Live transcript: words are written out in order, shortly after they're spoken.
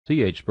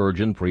C.H.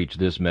 Spurgeon preached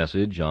this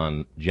message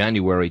on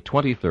January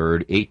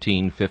 23,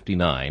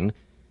 1859,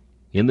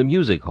 in the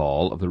music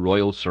hall of the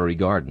Royal Surrey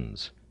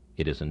Gardens.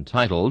 It is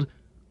entitled,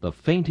 "The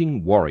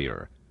Fainting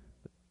Warrior."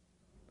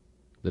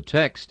 The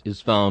text is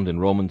found in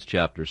Romans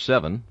chapter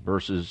 7,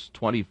 verses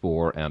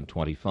 24 and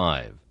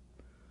 25.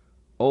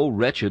 O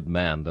wretched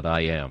man that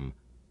I am,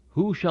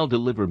 who shall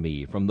deliver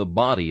me from the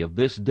body of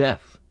this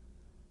death?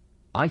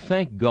 I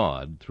thank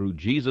God through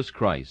Jesus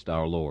Christ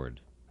our Lord.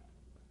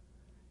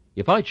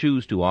 If I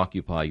choose to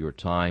occupy your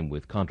time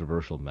with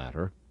controversial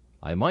matter,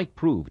 I might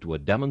prove to a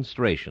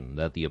demonstration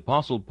that the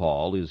Apostle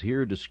Paul is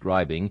here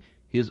describing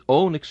his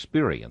own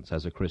experience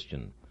as a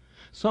Christian.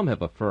 Some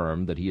have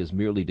affirmed that he is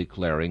merely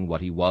declaring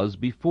what he was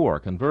before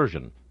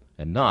conversion,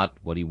 and not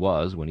what he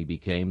was when he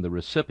became the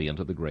recipient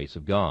of the grace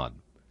of God.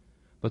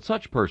 But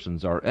such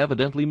persons are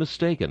evidently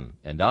mistaken,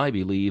 and I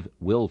believe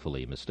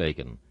willfully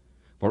mistaken.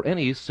 For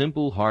any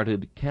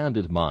simple-hearted,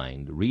 candid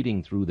mind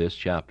reading through this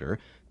chapter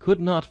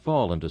could not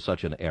fall into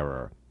such an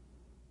error.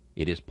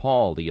 It is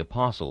Paul the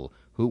Apostle,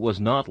 who was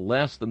not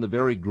less than the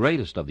very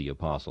greatest of the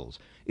apostles.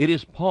 It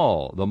is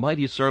Paul, the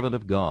mighty servant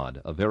of God,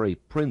 a very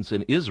prince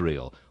in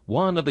Israel,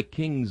 one of the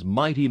king's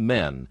mighty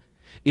men.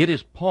 It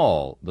is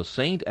Paul, the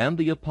saint and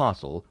the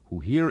apostle, who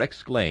here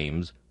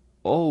exclaims,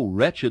 "O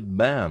wretched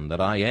man that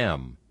I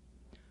am!"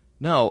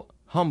 Now,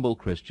 humble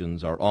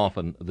Christians are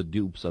often the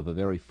dupes of a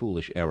very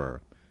foolish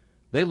error.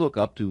 They look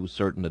up to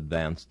certain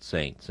advanced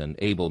saints and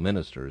able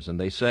ministers, and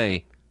they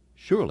say,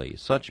 "Surely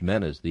such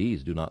men as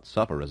these do not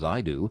suffer as I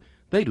do.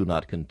 They do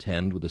not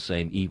contend with the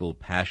same evil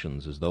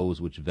passions as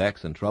those which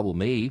vex and trouble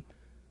me."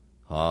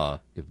 Ah,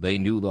 if they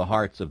knew the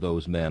hearts of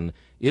those men,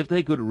 if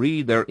they could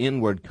read their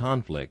inward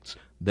conflicts,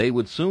 they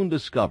would soon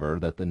discover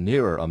that the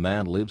nearer a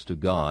man lives to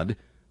God,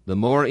 the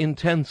more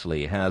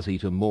intensely has he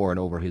to mourn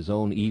over his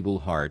own evil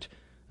heart,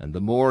 and the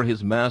more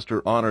his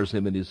Master honors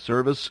him in his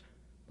service,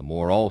 the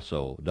more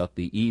also doth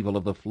the evil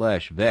of the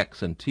flesh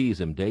vex and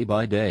tease him day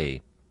by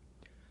day.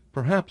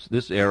 Perhaps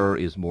this error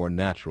is more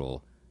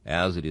natural,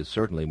 as it is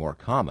certainly more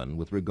common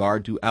with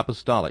regard to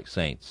apostolic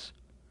saints.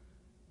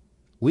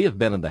 We have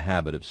been in the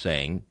habit of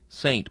saying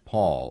St.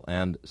 Paul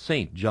and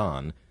St.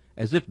 John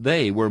as if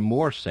they were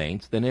more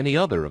saints than any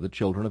other of the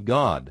children of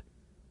God.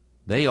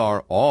 They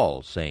are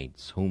all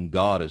saints whom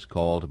God has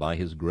called by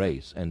his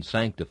grace and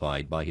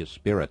sanctified by his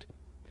Spirit.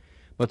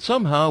 But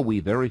somehow we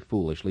very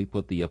foolishly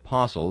put the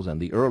apostles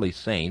and the early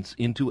saints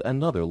into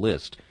another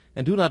list,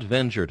 and do not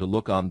venture to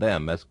look on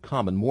them as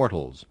common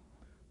mortals.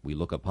 We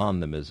look upon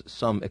them as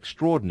some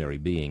extraordinary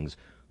beings,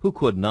 who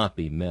could not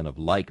be men of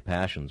like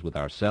passions with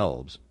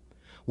ourselves.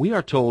 We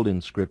are told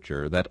in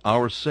Scripture that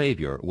our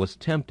Savior was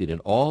tempted in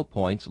all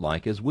points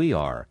like as we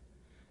are,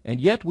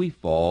 and yet we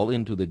fall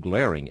into the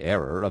glaring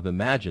error of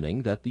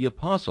imagining that the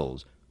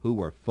apostles, who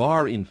were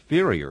far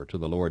inferior to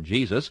the Lord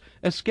Jesus,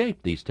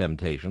 escaped these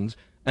temptations,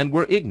 and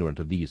were ignorant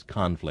of these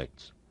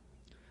conflicts.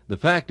 The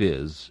fact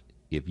is,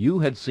 if you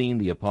had seen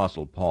the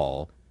Apostle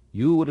Paul,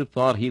 you would have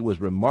thought he was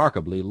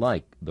remarkably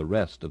like the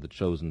rest of the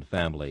chosen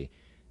family,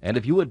 and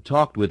if you had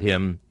talked with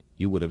him,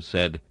 you would have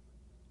said,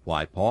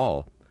 "Why,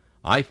 Paul,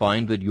 I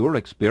find that your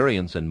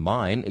experience and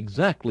mine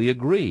exactly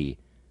agree.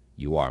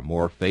 You are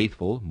more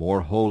faithful,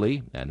 more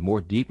holy, and more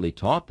deeply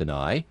taught than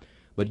I,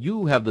 but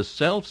you have the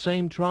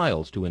self-same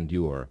trials to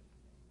endure.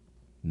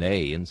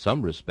 Nay, in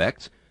some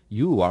respects,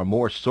 you are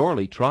more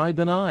sorely tried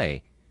than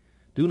I.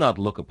 Do not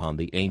look upon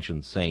the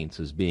ancient saints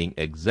as being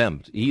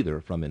exempt either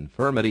from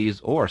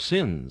infirmities or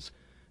sins,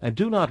 and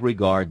do not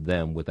regard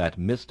them with that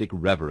mystic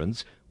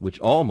reverence which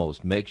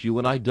almost makes you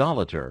an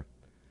idolater.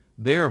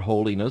 Their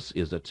holiness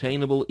is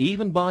attainable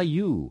even by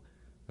you,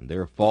 and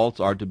their faults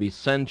are to be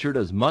censured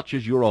as much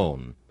as your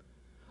own.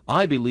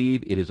 I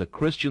believe it is a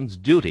Christian's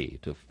duty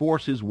to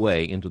force his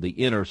way into the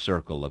inner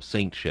circle of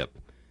saintship,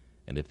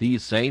 and if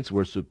these saints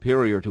were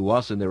superior to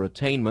us in their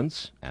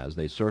attainments, as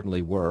they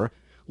certainly were,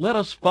 let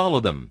us follow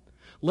them.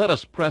 Let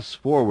us press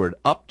forward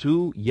up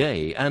to,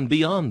 yea, and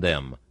beyond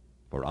them.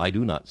 For I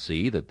do not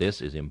see that this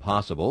is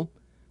impossible.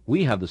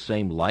 We have the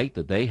same light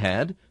that they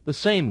had, the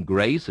same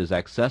grace is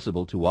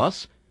accessible to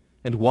us,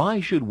 and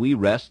why should we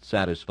rest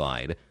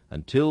satisfied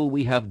until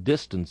we have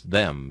distanced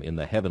them in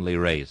the heavenly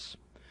race?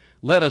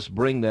 Let us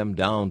bring them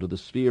down to the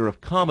sphere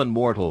of common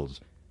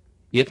mortals.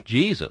 If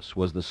Jesus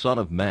was the Son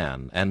of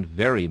Man, and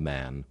very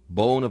man,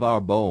 bone of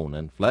our bone,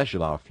 and flesh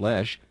of our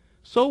flesh,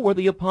 so were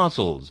the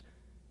apostles,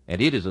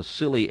 and it is a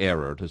silly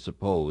error to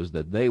suppose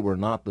that they were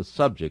not the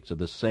subjects of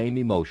the same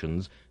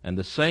emotions and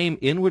the same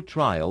inward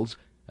trials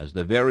as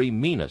the very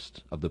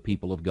meanest of the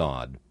people of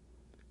God.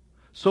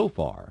 So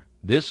far,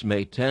 this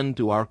may tend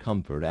to our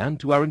comfort and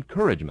to our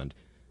encouragement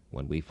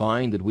when we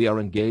find that we are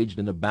engaged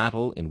in a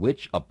battle in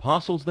which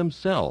apostles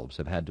themselves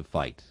have had to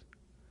fight.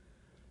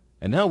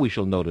 And now we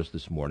shall notice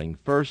this morning,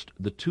 first,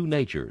 the two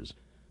natures;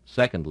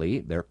 secondly,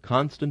 their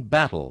constant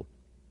battle;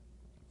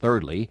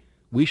 thirdly,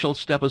 we shall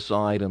step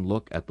aside and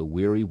look at the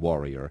weary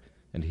warrior,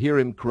 and hear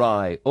him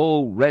cry,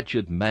 "O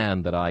wretched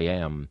man that I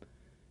am!"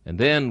 And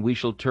then we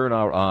shall turn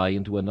our eye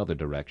into another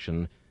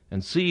direction,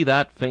 and see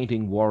that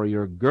fainting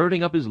warrior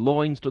girding up his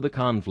loins to the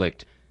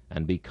conflict,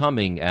 and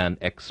becoming an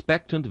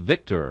expectant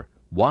victor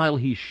while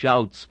he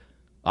shouts,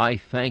 "I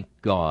thank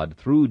God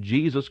through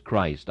Jesus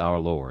Christ our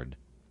Lord."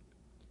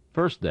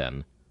 First,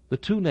 then, the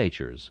two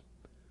natures.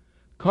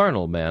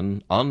 Carnal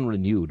men,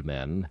 unrenewed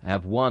men,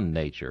 have one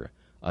nature,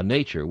 a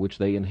nature which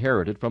they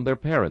inherited from their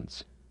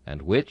parents,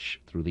 and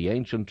which, through the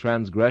ancient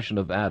transgression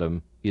of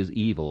Adam, is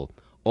evil,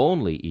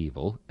 only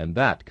evil, and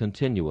that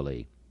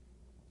continually.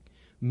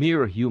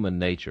 Mere human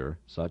nature,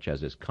 such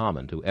as is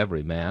common to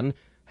every man,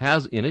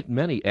 has in it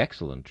many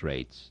excellent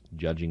traits,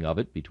 judging of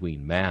it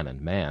between man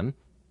and man.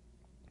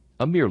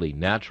 A merely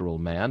natural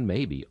man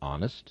may be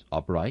honest,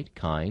 upright,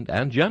 kind,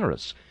 and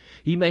generous.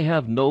 He may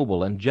have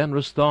noble and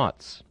generous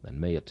thoughts, and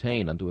may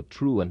attain unto a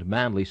true and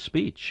manly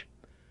speech.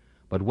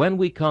 But when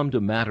we come to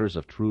matters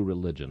of true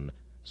religion,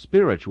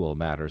 spiritual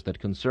matters that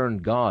concern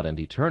God and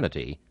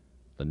eternity,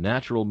 the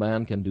natural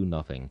man can do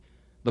nothing.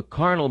 The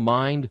carnal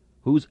mind,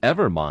 whose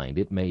ever mind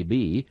it may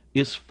be,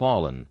 is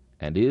fallen,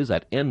 and is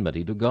at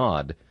enmity to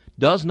God,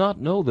 does not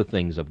know the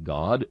things of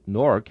God,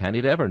 nor can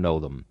it ever know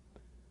them.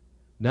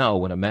 Now,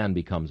 when a man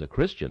becomes a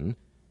Christian,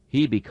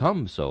 he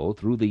becomes so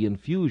through the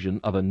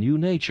infusion of a new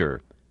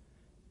nature.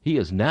 He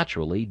is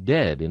naturally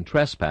dead in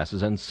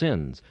trespasses and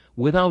sins,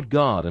 without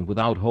God and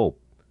without hope.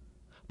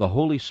 The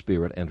Holy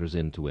Spirit enters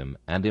into him,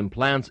 and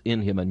implants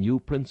in him a new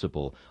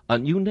principle, a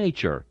new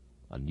nature,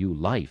 a new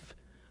life.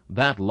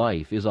 That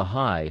life is a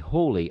high,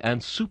 holy,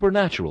 and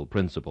supernatural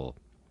principle.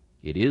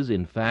 It is,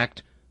 in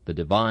fact, the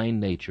divine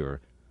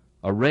nature,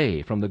 a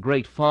ray from the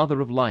great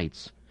Father of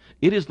lights.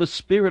 It is the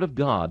Spirit of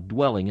God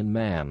dwelling in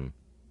man.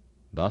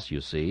 Thus,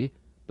 you see,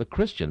 the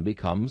Christian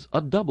becomes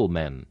a double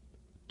man,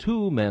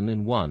 two men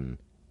in one.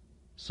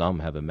 Some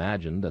have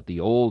imagined that the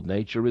old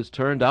nature is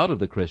turned out of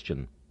the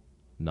Christian.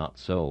 Not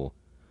so.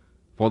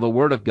 For the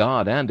Word of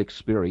God and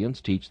experience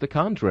teach the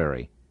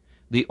contrary.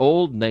 The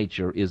old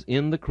nature is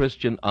in the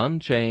Christian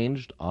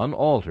unchanged,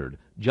 unaltered,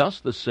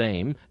 just the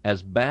same,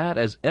 as bad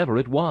as ever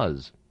it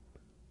was,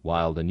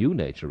 while the new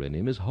nature in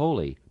him is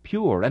holy,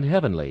 pure, and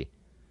heavenly.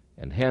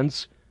 And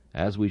hence,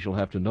 as we shall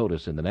have to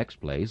notice in the next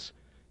place,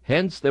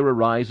 hence there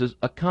arises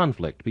a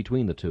conflict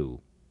between the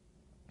two.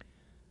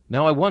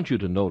 Now I want you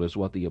to notice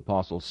what the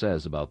Apostle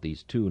says about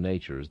these two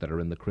natures that are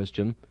in the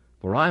Christian,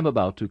 for I am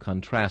about to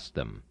contrast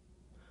them.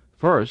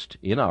 First,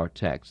 in our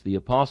text, the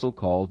Apostle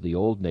called the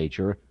old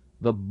nature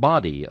the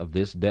body of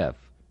this death.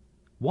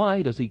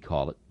 Why does he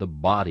call it the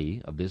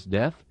body of this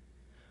death?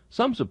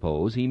 Some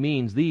suppose he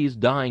means these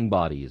dying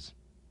bodies,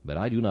 but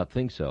I do not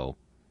think so.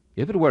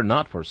 If it were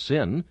not for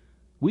sin,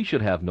 we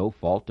should have no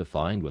fault to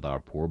find with our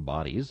poor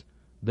bodies.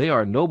 They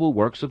are noble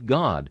works of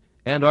God,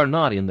 and are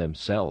not in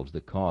themselves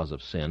the cause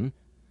of sin.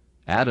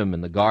 Adam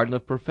in the garden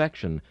of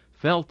perfection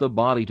felt the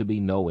body to be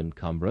no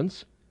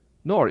encumbrance,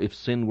 nor if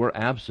sin were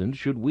absent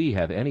should we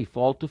have any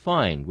fault to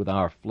find with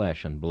our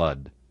flesh and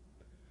blood.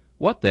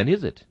 What then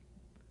is it?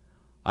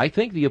 I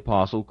think the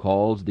Apostle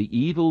calls the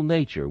evil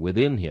nature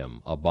within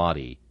him a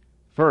body,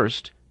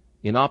 first,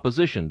 in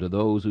opposition to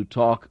those who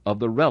talk of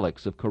the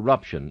relics of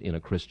corruption in a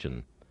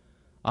Christian.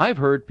 I've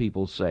heard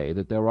people say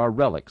that there are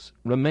relics,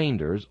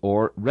 remainders,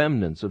 or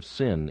remnants of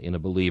sin in a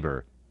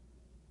believer.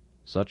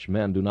 Such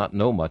men do not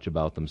know much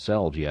about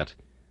themselves yet.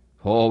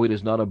 Oh, it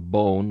is not a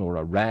bone or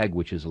a rag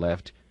which is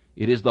left.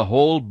 It is the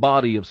whole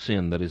body of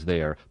sin that is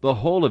there, the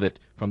whole of it,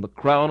 from the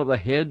crown of the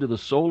head to the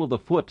sole of the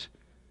foot.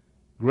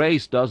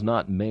 Grace does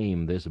not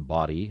maim this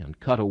body and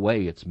cut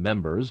away its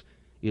members.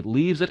 It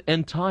leaves it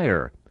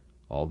entire,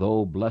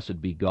 although,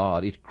 blessed be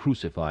God, it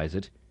crucifies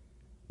it,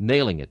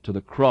 nailing it to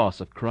the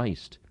cross of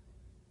Christ.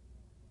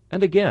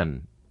 And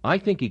again, I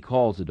think he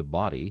calls it a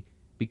body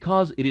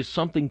because it is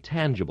something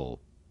tangible.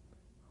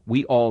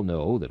 We all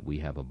know that we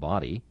have a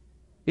body.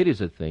 It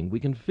is a thing we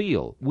can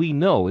feel. We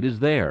know it is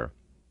there.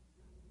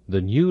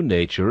 The new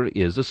nature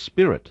is a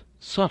spirit,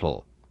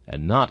 subtle,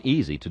 and not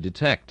easy to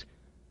detect.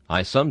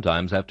 I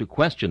sometimes have to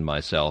question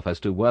myself as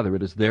to whether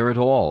it is there at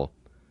all.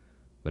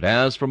 But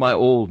as for my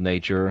old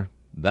nature,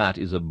 that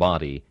is a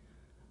body.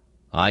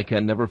 I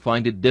can never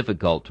find it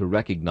difficult to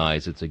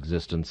recognize its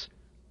existence.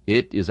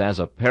 It is as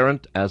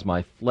apparent as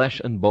my flesh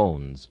and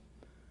bones.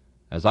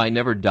 As I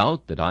never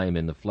doubt that I am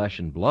in the flesh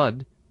and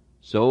blood,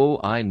 so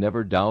I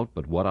never doubt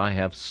but what I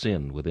have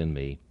sin within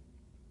me.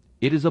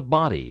 It is a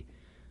body,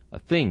 a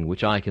thing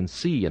which I can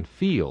see and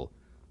feel,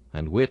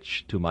 and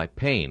which, to my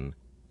pain,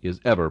 is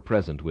ever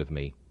present with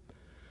me.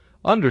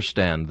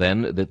 Understand,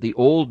 then, that the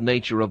old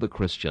nature of the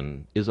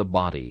Christian is a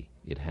body.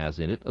 It has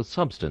in it a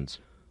substance,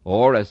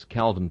 or, as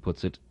Calvin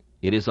puts it,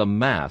 it is a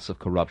mass of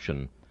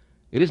corruption.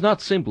 It is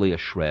not simply a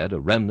shred, a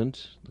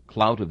remnant, the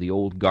clout of the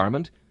old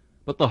garment,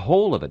 but the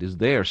whole of it is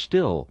there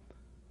still.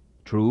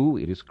 True,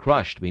 it is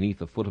crushed beneath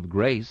the foot of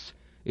grace,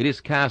 it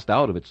is cast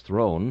out of its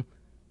throne,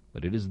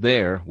 but it is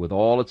there with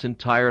all its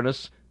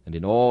entireness and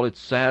in all its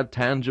sad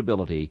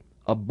tangibility,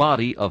 a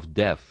body of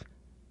death.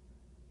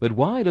 But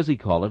why does he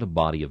call it a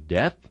body of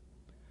death?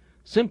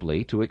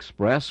 Simply to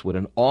express what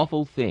an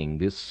awful thing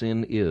this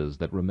sin is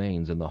that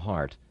remains in the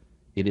heart.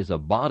 It is a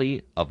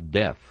body of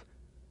death.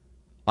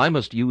 I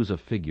must use a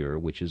figure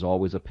which is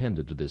always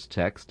appended to this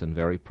text, and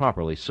very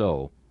properly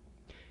so.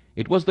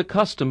 It was the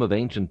custom of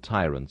ancient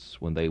tyrants,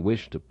 when they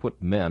wished to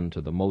put men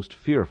to the most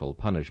fearful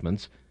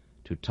punishments,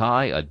 to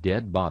tie a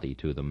dead body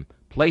to them,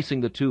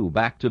 placing the two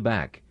back to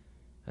back.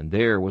 And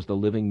there was the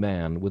living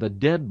man, with a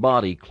dead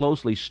body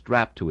closely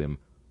strapped to him,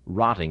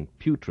 rotting,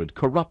 putrid,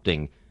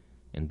 corrupting,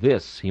 and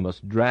this he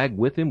must drag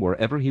with him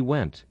wherever he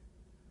went.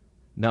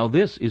 Now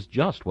this is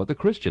just what the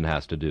Christian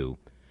has to do.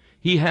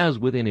 He has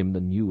within him the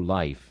new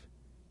life.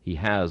 He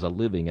has a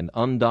living and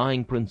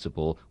undying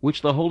principle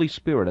which the Holy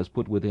Spirit has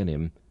put within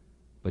him,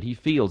 but he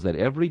feels that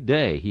every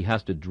day he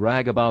has to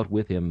drag about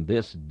with him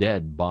this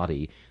dead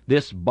body,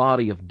 this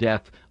body of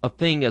death, a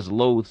thing as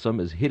loathsome,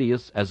 as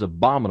hideous, as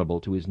abominable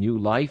to his new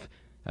life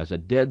as a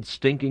dead,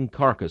 stinking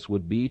carcass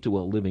would be to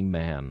a living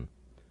man.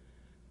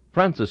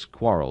 Francis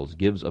Quarles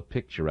gives a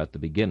picture at the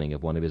beginning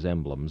of one of his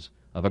emblems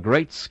of a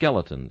great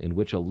skeleton in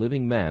which a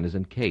living man is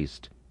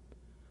encased.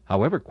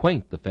 However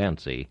quaint the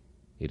fancy,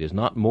 it is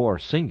not more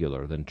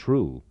singular than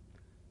true.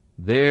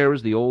 There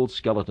is the old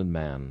skeleton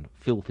man,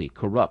 filthy,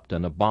 corrupt,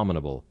 and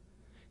abominable.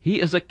 He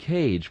is a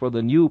cage for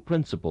the new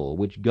principle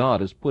which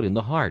God has put in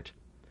the heart.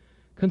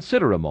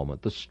 Consider a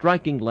moment the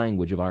striking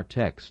language of our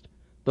text,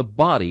 the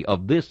body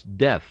of this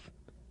death.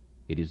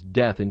 It is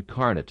death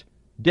incarnate,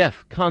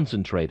 death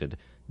concentrated,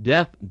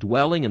 death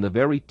dwelling in the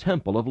very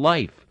temple of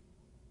life.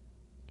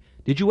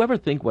 Did you ever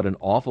think what an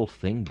awful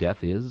thing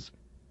death is?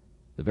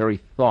 The very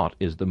thought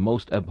is the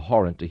most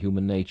abhorrent to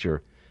human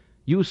nature.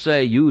 You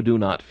say you do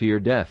not fear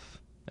death,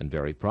 and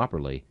very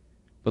properly.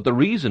 But the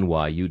reason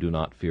why you do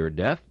not fear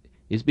death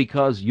is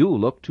because you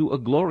look to a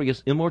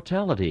glorious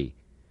immortality.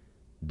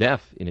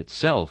 Death in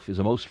itself is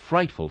a most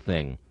frightful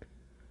thing.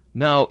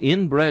 Now,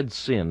 inbred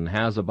sin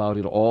has about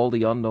it all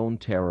the unknown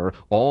terror,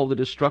 all the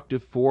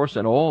destructive force,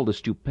 and all the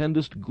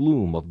stupendous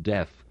gloom of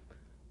death.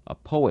 A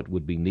poet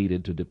would be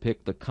needed to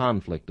depict the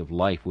conflict of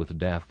life with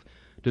death,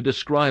 to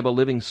describe a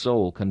living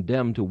soul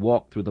condemned to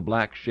walk through the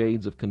black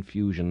shades of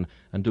confusion,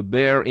 and to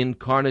bear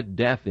incarnate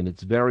death in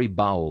its very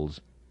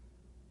bowels.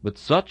 But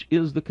such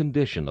is the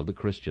condition of the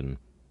Christian.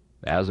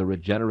 As a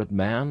regenerate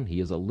man, he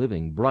is a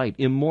living, bright,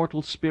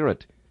 immortal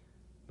spirit.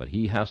 But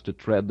he has to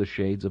tread the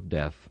shades of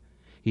death.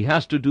 He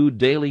has to do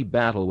daily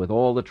battle with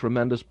all the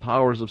tremendous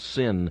powers of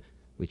sin,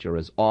 which are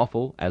as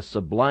awful, as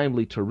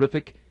sublimely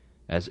terrific,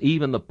 as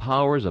even the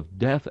powers of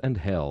death and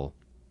hell.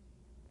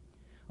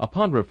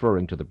 Upon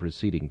referring to the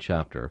preceding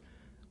chapter,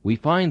 we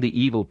find the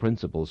evil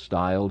principle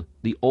styled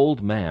the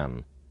old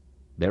man.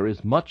 There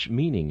is much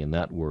meaning in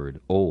that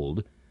word,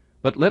 old,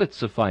 but let it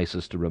suffice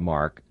us to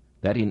remark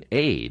that in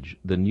age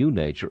the new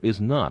nature is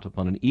not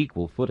upon an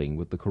equal footing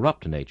with the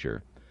corrupt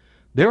nature.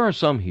 There are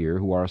some here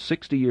who are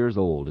 60 years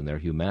old in their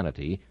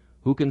humanity,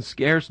 who can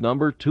scarce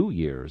number 2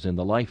 years in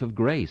the life of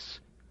grace.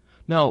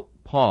 Now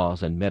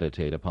pause and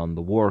meditate upon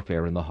the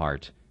warfare in the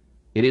heart.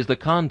 It is the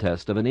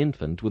contest of an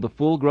infant with a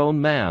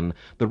full-grown man,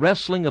 the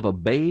wrestling of a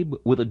babe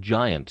with a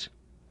giant.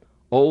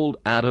 Old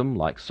Adam,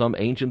 like some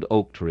ancient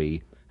oak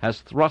tree, has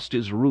thrust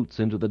his roots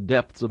into the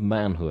depths of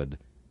manhood.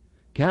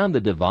 Can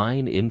the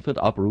divine infant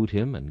uproot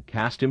him and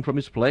cast him from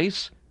his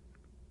place?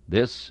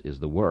 This is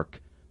the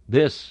work.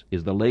 This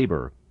is the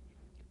labor.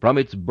 From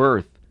its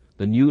birth,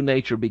 the new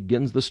nature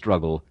begins the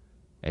struggle,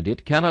 and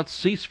it cannot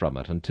cease from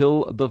it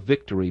until the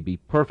victory be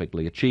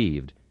perfectly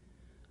achieved.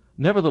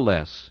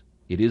 Nevertheless,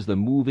 it is the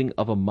moving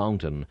of a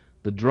mountain,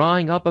 the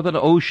drying up of an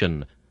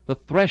ocean, the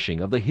threshing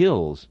of the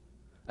hills.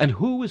 And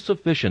who is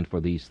sufficient for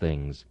these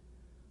things?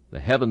 The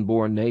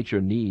heaven-born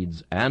nature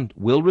needs, and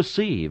will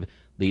receive,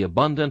 the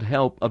abundant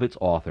help of its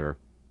author,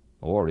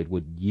 or it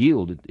would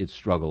yield its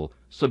struggle,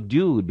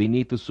 subdued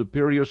beneath the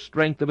superior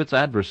strength of its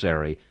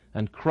adversary,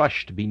 and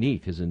crushed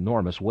beneath his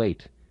enormous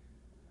weight.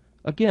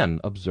 Again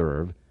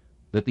observe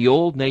that the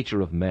old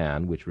nature of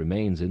man which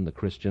remains in the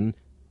Christian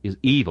is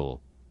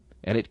evil,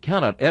 and it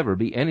cannot ever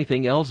be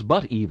anything else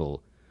but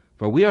evil,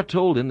 for we are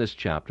told in this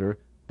chapter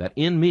that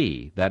in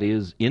me, that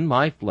is, in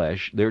my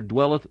flesh, there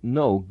dwelleth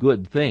no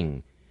good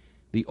thing.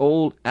 The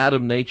old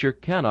Adam nature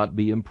cannot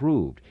be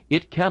improved.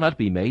 It cannot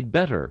be made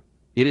better.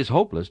 It is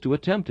hopeless to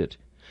attempt it.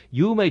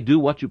 You may do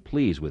what you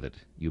please with it.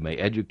 You may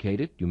educate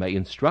it, you may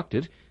instruct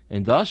it,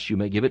 and thus you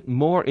may give it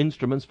more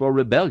instruments for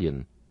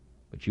rebellion.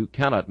 But you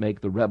cannot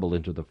make the rebel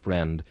into the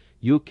friend.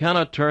 You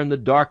cannot turn the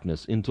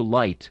darkness into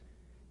light.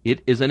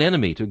 It is an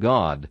enemy to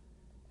God,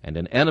 and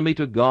an enemy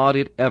to God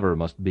it ever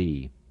must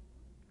be.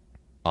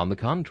 On the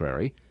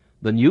contrary,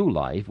 the new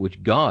life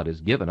which God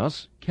has given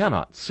us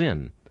cannot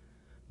sin.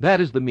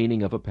 That is the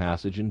meaning of a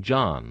passage in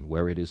John,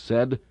 where it is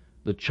said,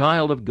 "The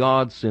child of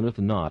God sinneth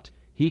not.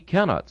 He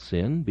cannot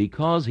sin,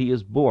 because he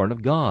is born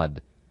of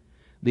God."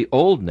 The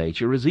old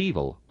nature is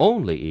evil,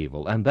 only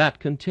evil, and that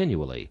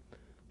continually.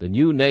 The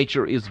new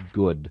nature is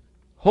good,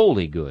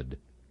 wholly good.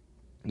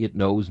 It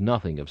knows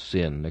nothing of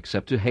sin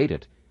except to hate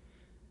it.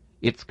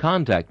 Its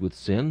contact with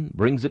sin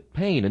brings it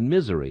pain and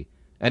misery,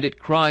 and it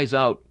cries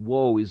out,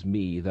 "Woe is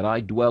me, that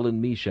I dwell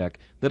in Meshech,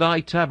 that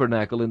I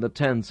tabernacle in the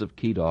tents of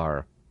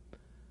Kedar."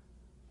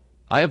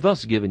 I have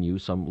thus given you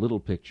some little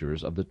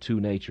pictures of the two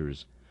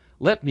natures.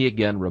 Let me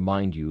again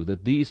remind you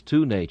that these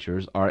two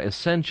natures are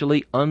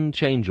essentially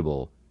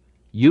unchangeable.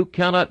 You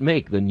cannot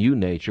make the new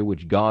nature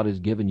which God has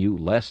given you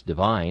less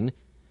divine.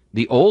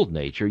 The old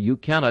nature you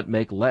cannot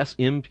make less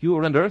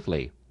impure and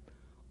earthly.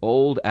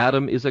 Old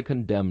Adam is a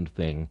condemned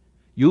thing.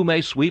 You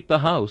may sweep the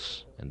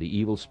house, and the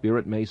evil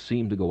spirit may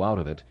seem to go out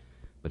of it,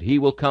 but he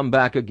will come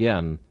back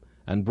again,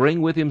 and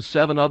bring with him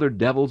 7 other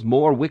devils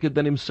more wicked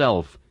than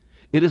himself.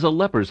 It is a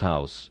leper's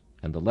house,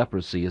 and the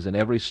leprosy is in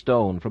every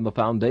stone, from the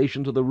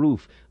foundation to the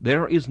roof.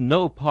 There is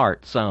no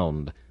part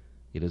sound.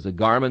 It is a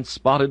garment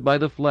spotted by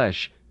the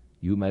flesh.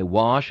 You may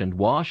wash and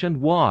wash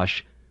and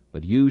wash,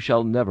 but you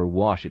shall never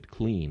wash it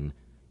clean.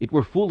 It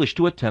were foolish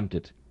to attempt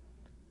it.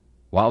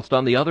 Whilst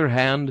on the other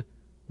hand,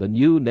 the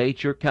new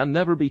nature can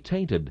never be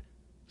tainted.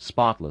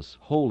 Spotless,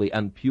 holy,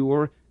 and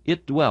pure,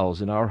 it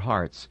dwells in our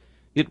hearts.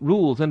 It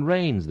rules and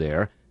reigns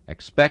there,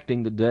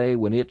 expecting the day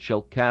when it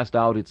shall cast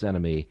out its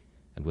enemy,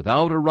 and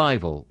without a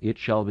rival it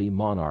shall be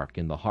monarch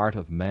in the heart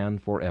of man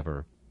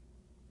forever.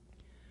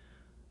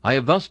 I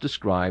have thus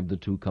described the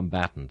 2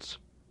 combatants.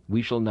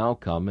 We shall now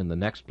come, in the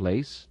next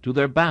place, to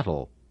their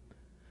battle.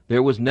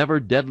 There was never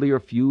deadlier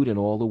feud in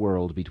all the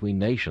world between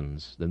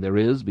nations than there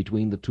is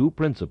between the 2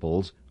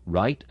 principles,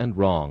 right and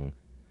wrong.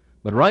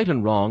 But right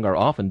and wrong are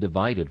often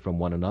divided from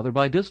one another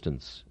by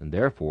distance, and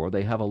therefore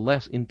they have a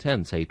less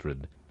intense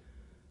hatred.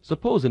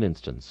 Suppose an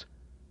instance.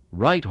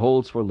 Right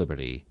holds for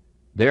liberty.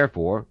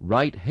 Therefore,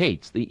 right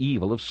hates the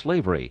evil of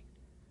slavery.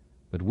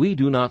 But we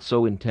do not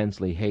so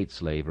intensely hate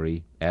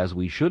slavery as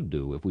we should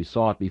do if we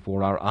saw it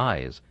before our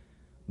eyes.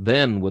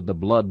 Then would the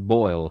blood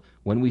boil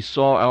when we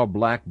saw our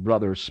black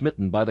brother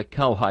smitten by the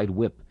cowhide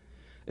whip.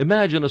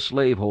 Imagine a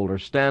slaveholder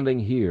standing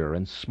here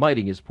and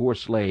smiting his poor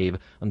slave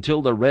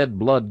until the red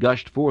blood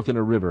gushed forth in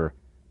a river.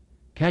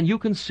 Can you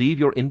conceive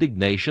your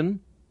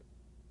indignation?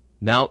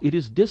 Now it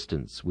is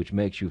distance which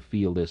makes you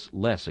feel this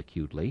less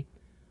acutely.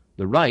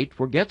 The right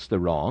forgets the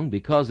wrong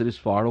because it is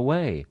far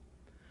away.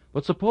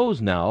 But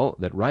suppose now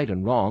that right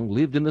and wrong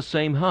lived in the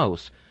same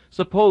house.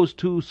 Suppose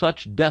 2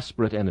 such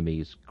desperate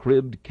enemies,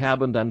 cribbed,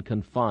 cabined, and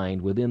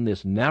confined within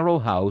this narrow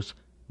house,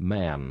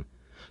 man.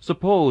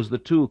 Suppose the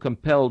 2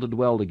 compelled to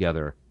dwell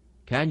together.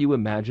 Can you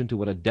imagine to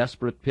what a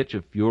desperate pitch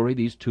of fury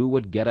these 2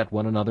 would get at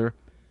one another?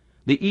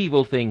 The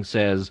evil thing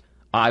says,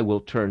 I will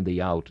turn thee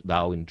out,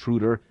 thou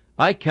intruder.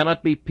 I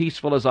cannot be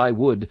peaceful as I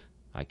would.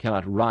 I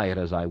cannot riot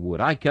as I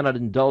would. I cannot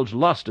indulge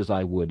lust as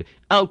I would.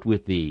 Out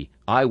with thee.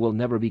 I will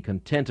never be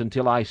content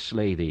until I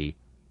slay thee.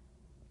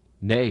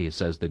 Nay,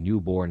 says the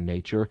new-born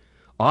nature,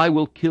 I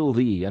will kill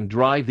thee and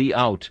drive thee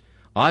out.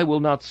 I will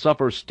not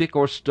suffer stick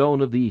or stone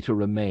of thee to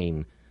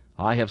remain.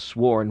 I have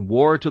sworn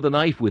war to the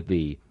knife with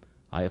thee.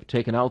 I have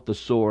taken out the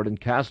sword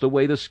and cast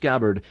away the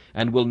scabbard,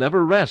 and will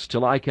never rest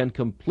till I can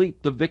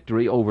complete the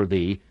victory over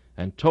thee,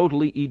 and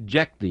totally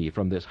eject thee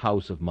from this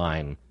house of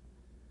mine.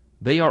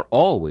 They are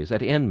always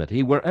at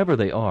enmity wherever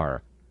they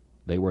are.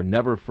 They were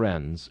never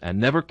friends, and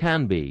never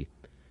can be.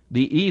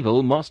 The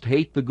evil must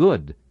hate the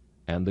good,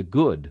 and the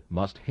good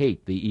must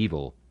hate the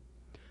evil.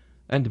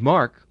 And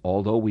mark,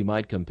 although we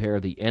might compare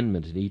the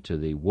enmity to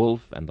the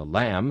wolf and the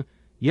lamb,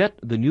 yet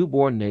the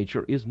newborn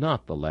nature is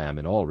not the lamb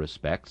in all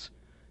respects.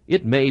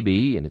 It may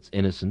be in its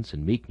innocence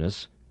and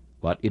meekness,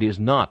 but it is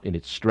not in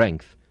its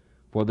strength,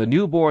 for the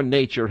newborn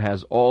nature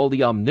has all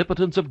the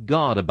omnipotence of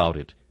God about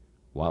it,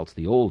 whilst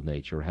the old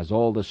nature has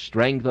all the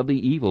strength of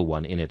the evil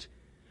one in it,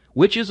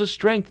 which is a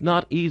strength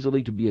not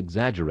easily to be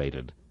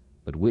exaggerated,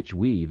 but which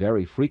we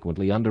very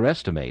frequently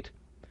underestimate.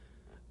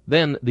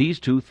 Then these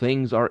 2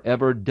 things are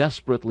ever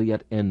desperately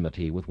at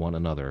enmity with one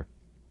another,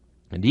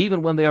 and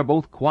even when they are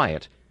both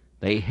quiet,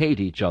 they hate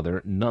each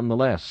other none the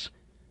less.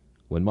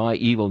 When my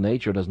evil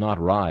nature does not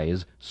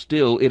rise,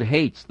 still it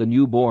hates the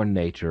newborn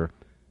nature,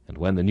 and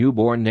when the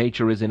newborn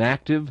nature is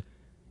inactive,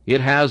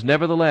 it has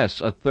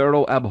nevertheless a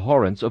thorough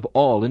abhorrence of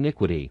all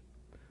iniquity.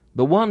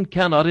 The one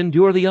cannot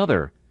endure the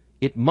other.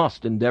 It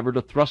must endeavor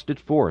to thrust it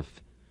forth.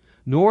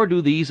 Nor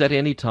do these at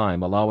any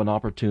time allow an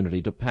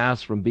opportunity to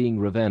pass from being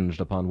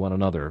revenged upon one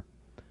another.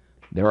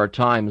 There are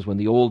times when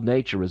the old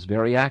nature is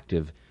very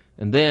active,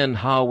 and then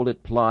how will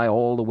it ply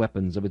all the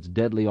weapons of its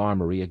deadly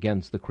armory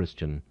against the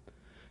Christian?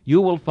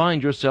 You will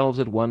find yourselves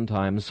at one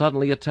time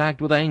suddenly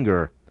attacked with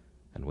anger,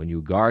 and when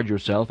you guard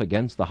yourself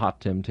against the hot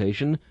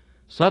temptation,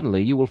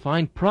 suddenly you will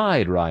find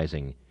pride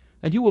rising,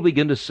 and you will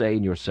begin to say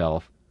in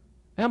yourself,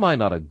 Am I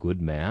not a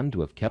good man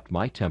to have kept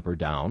my temper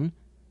down?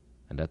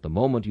 And at the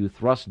moment you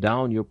thrust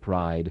down your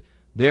pride,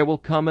 there will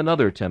come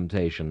another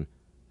temptation,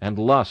 and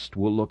lust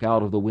will look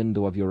out of the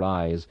window of your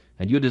eyes,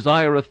 and you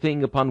desire a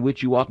thing upon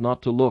which you ought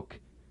not to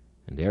look.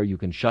 And ere you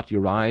can shut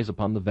your eyes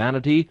upon the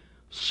vanity,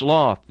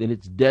 sloth in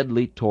its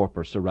deadly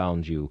torpor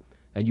surrounds you,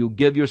 and you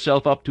give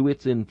yourself up to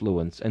its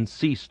influence, and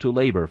cease to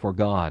labor for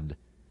God.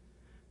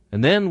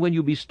 And then, when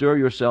you bestir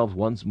yourselves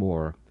once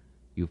more,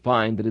 you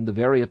find that in the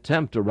very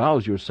attempt to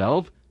rouse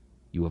yourself,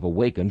 you have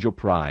awakened your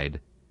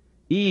pride.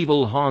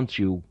 Evil haunts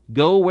you,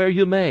 go where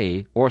you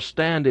may, or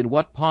stand in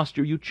what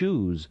posture you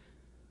choose.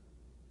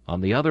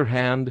 On the other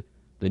hand,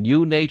 the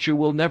new nature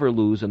will never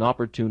lose an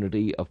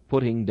opportunity of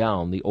putting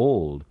down the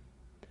old.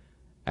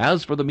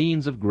 As for the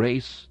means of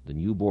grace, the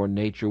newborn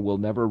nature will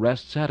never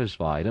rest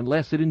satisfied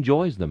unless it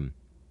enjoys them.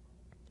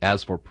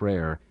 As for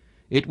prayer,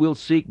 it will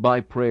seek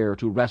by prayer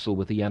to wrestle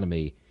with the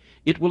enemy.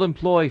 It will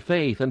employ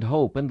faith and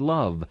hope and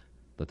love,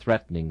 the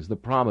threatenings, the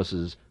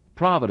promises,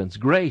 providence,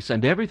 grace,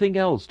 and everything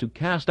else to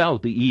cast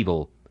out the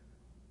evil.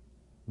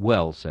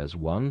 Well, says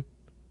one,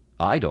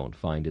 I don't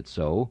find it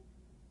so.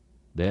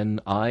 Then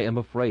I am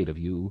afraid of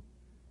you.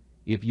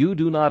 If you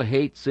do not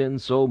hate sin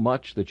so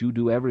much that you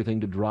do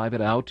everything to drive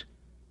it out,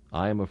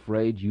 I am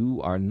afraid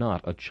you are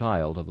not a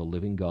child of the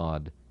living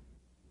God.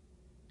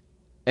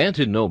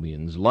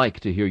 Antinomians like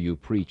to hear you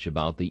preach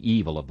about the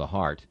evil of the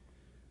heart.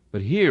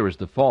 But here is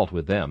the fault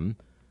with them.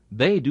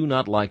 They do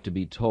not like to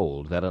be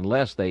told that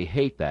unless they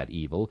hate that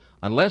evil,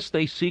 unless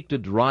they seek to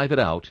drive it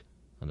out,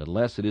 and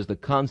unless it is the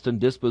constant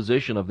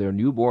disposition of their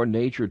newborn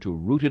nature to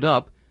root it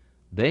up,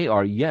 they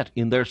are yet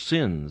in their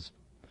sins.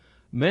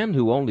 Men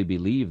who only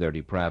believe their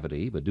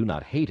depravity, but do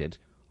not hate it,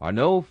 are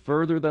no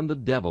further than the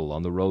devil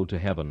on the road to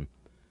heaven.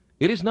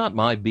 It is not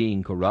my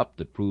being corrupt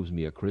that proves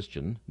me a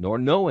Christian, nor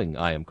knowing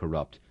I am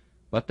corrupt,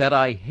 but that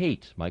I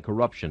hate my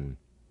corruption.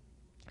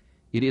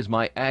 It is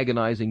my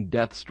agonizing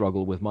death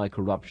struggle with my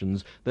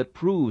corruptions that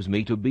proves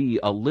me to be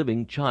a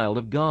living child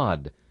of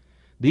God.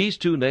 These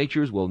two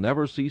natures will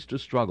never cease to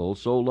struggle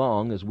so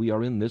long as we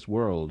are in this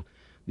world.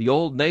 The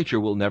old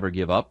nature will never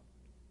give up.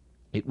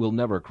 It will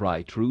never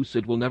cry truce.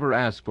 It will never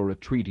ask for a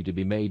treaty to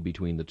be made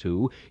between the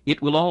two.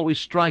 It will always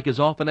strike as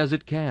often as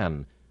it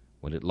can.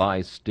 When it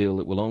lies still,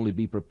 it will only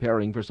be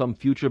preparing for some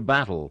future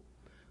battle.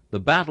 The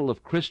battle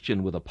of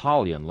Christian with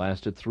Apollyon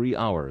lasted 3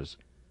 hours,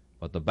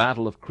 but the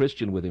battle of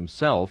Christian with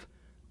himself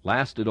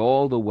lasted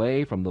all the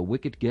way from the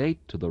wicket gate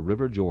to the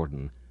river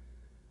Jordan.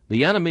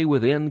 The enemy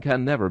within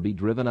can never be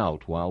driven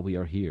out while we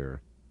are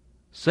here.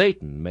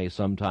 Satan may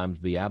sometimes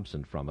be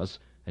absent from us,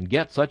 and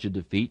get such a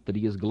defeat that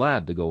he is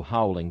glad to go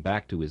howling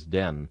back to his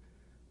den.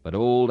 But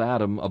old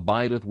Adam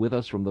abideth with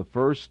us from the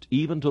first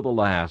even to the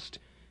last.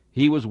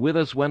 He was with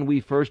us when we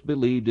first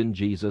believed in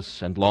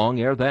Jesus, and long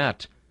ere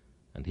that.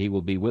 And he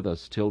will be with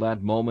us till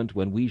that moment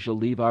when we shall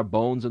leave our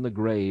bones in the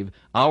grave,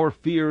 our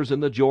fears in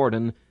the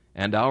Jordan,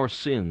 and our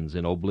sins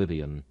in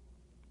oblivion.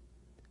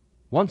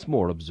 Once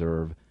more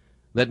observe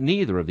that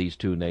neither of these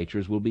two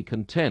natures will be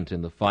content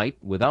in the fight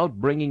without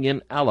bringing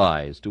in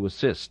allies to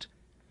assist.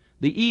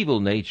 The evil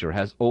nature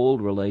has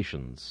old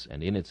relations,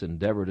 and in its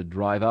endeavor to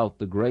drive out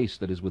the grace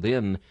that is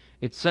within,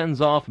 it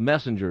sends off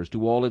messengers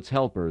to all its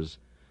helpers.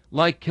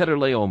 Like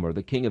Chedorlaomer,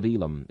 the king of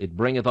Elam, it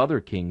bringeth other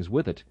kings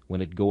with it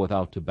when it goeth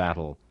out to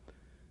battle.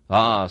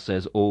 Ah,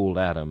 says old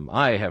Adam,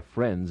 I have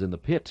friends in the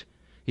pit.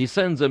 He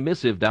sends a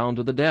missive down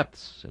to the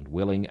depths, and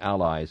willing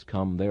allies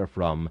come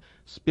therefrom,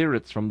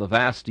 spirits from the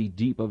vasty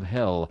deep of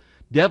hell,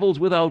 devils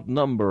without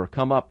number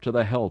come up to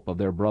the help of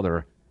their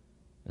brother.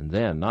 And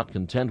then, not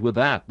content with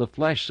that, the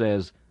flesh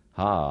says,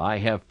 I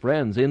have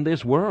friends in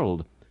this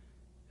world.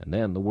 And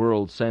then the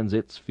world sends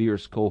its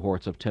fierce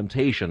cohorts of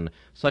temptation,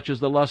 such as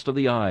the lust of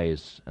the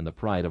eyes and the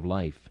pride of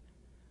life.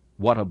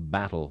 What a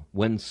battle,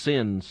 when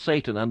sin,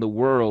 Satan, and the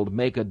world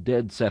make a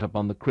dead set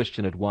upon the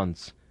Christian at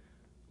once.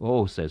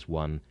 Oh, says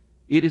one,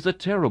 it is a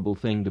terrible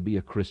thing to be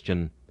a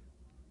Christian.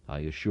 I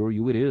assure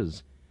you it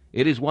is.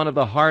 It is one of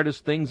the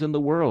hardest things in the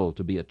world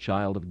to be a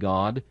child of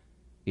God.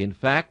 In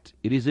fact,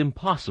 it is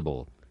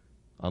impossible,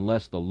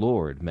 unless the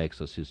Lord makes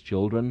us his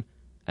children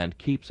and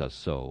keeps us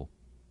so.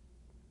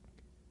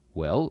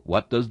 Well,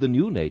 what does the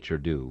new nature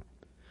do?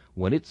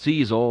 When it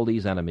sees all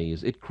these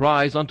enemies, it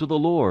cries unto the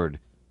Lord,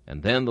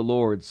 and then the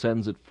Lord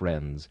sends it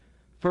friends.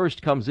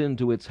 First comes in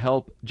to its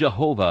help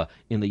Jehovah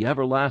in the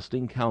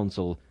everlasting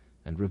counsel,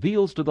 and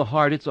reveals to the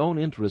heart its own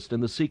interest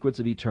in the secrets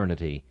of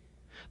eternity.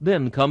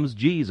 Then comes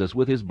Jesus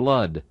with his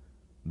blood.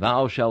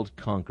 Thou shalt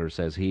conquer,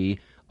 says he.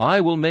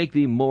 I will make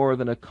thee more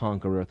than a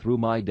conqueror through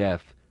my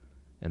death.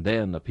 And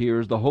then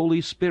appears the Holy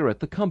Spirit,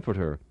 the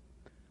Comforter.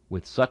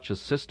 With such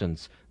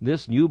assistance,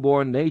 this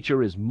newborn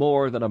nature is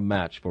more than a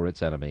match for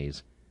its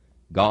enemies.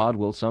 God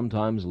will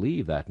sometimes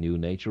leave that new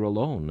nature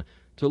alone,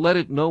 to let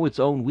it know its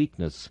own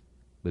weakness,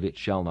 but it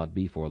shall not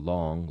be for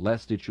long,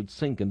 lest it should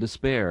sink in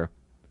despair.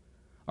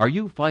 Are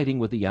you fighting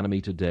with the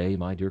enemy today,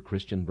 my dear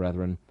Christian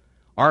brethren?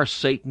 Are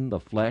Satan, the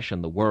flesh,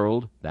 and the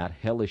world, that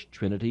hellish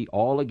trinity,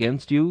 all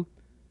against you?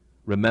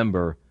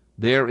 Remember,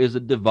 there is a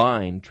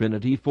divine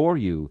trinity for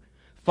you.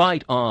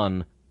 Fight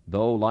on,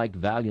 though like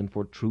valiant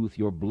for truth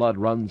your blood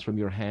runs from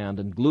your hand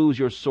and glues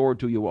your sword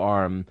to your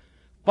arm.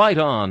 Fight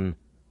on,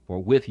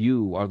 for with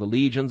you are the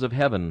legions of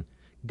heaven.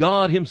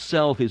 God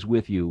himself is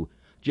with you.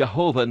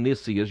 Jehovah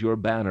Nissi is your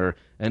banner,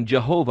 and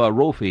Jehovah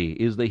Rophi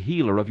is the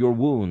healer of your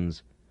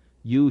wounds.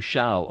 You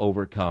shall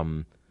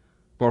overcome.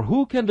 For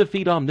who can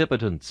defeat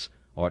omnipotence,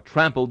 or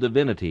trample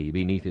divinity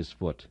beneath his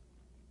foot?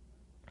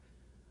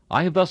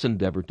 I have thus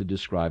endeavored to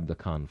describe the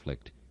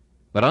conflict,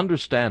 but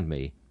understand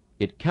me,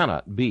 it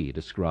cannot be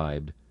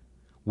described.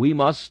 We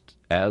must,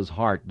 as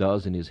Hart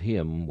does in his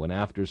hymn, when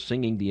after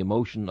singing the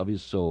emotion of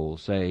his soul,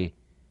 say,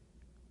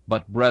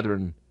 "But,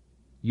 brethren,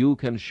 you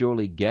can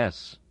surely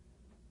guess,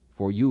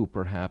 for you,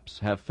 perhaps,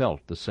 have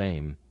felt the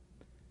same."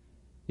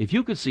 If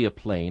you could see a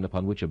plain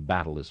upon which a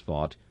battle is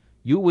fought,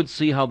 You would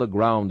see how the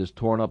ground is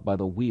torn up by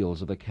the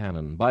wheels of the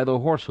cannon, by the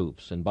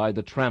horse-hoofs, and by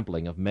the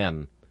trampling of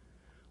men.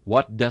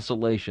 What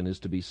desolation is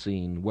to be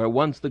seen, where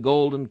once the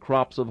golden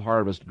crops of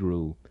harvest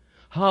grew!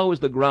 How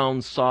is the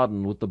ground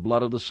sodden with the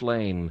blood of the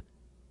slain!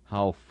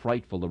 How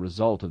frightful the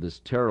result of this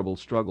terrible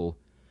struggle!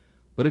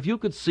 But if you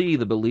could see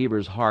the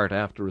believer's heart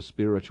after a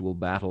spiritual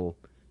battle,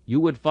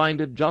 you would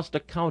find it just a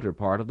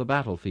counterpart of the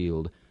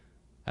battlefield,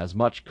 as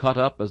much cut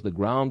up as the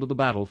ground of the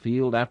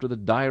battlefield after the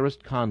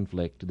direst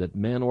conflict that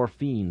men or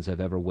fiends have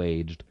ever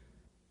waged.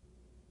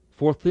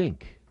 For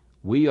think,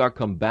 we are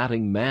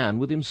combating man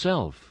with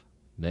himself,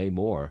 nay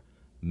more,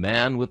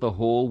 man with the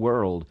whole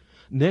world,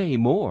 nay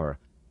more,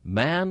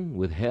 man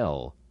with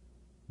hell.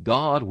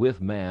 God with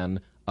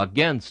man,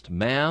 against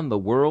man, the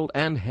world,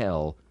 and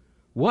hell.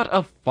 What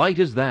a fight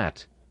is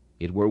that!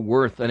 It were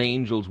worth an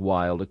angel's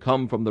while to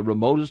come from the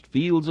remotest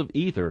fields of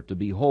ether to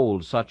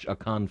behold such a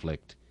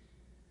conflict.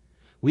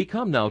 We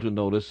come now to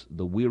notice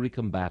the weary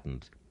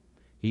combatant.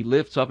 He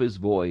lifts up his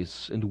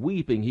voice, and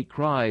weeping he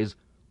cries,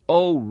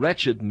 O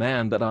wretched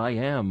man that I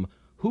am!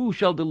 Who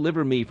shall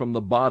deliver me from the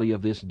body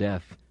of this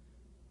death?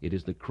 It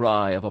is the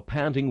cry of a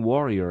panting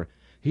warrior.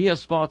 He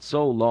has fought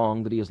so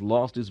long that he has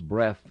lost his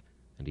breath,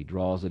 and he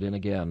draws it in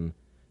again.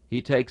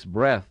 He takes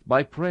breath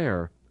by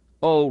prayer.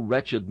 O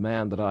wretched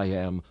man that I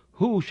am!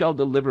 Who shall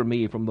deliver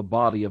me from the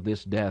body of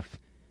this death?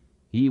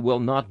 He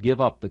will not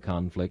give up the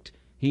conflict.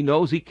 He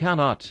knows he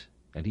cannot,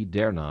 and he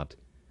dare not.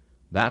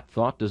 That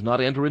thought does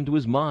not enter into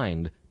his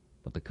mind,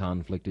 but the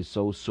conflict is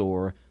so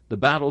sore, the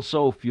battle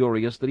so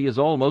furious, that he is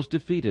almost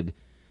defeated.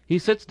 He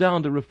sits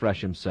down to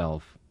refresh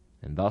himself,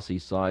 and thus he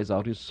sighs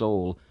out his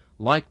soul.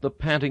 Like the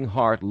panting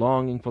hart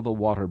longing for the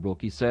water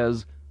brook, he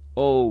says,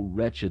 O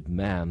wretched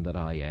man that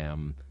I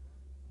am!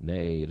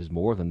 Nay, it is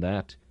more than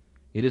that.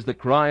 It is the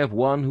cry of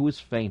one who is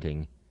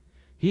fainting.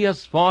 He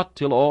has fought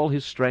till all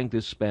his strength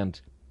is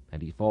spent,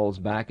 and he falls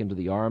back into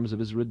the arms of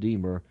his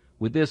Redeemer,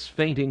 with this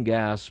fainting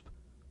gasp,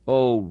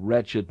 O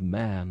wretched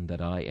man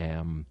that I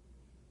am!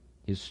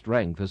 His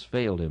strength has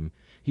failed him.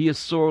 He is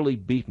sorely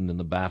beaten in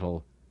the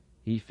battle.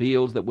 He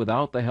feels that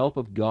without the help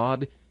of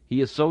God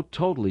he is so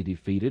totally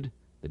defeated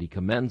that he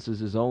commences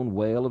his own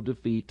wail of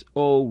defeat,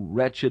 O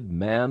wretched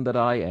man that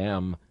I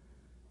am!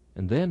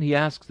 And then he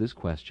asks this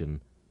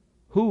question,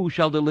 Who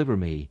shall deliver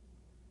me?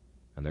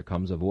 And there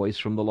comes a voice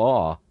from the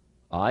law,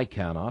 I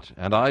cannot,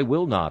 and I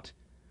will not.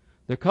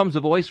 There comes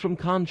a voice from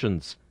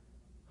conscience,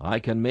 I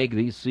can make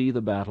thee see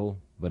the battle,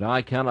 but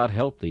I cannot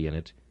help thee in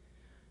it.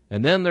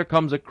 And then there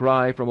comes a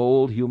cry from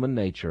old human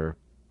nature,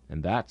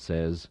 and that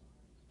says,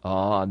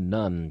 Ah,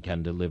 none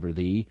can deliver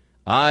thee.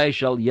 I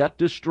shall yet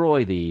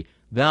destroy thee.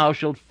 Thou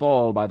shalt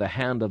fall by the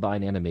hand of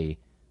thine enemy.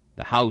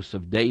 The house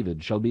of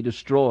David shall be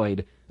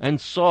destroyed, and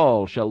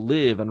Saul shall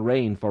live and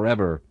reign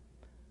forever.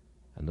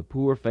 And the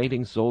poor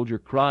fainting soldier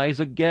cries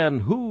again,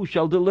 Who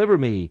shall deliver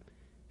me?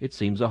 It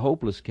seems a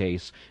hopeless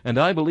case, and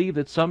I believe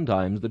that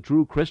sometimes the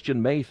true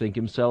Christian may think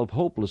himself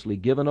hopelessly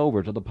given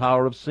over to the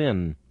power of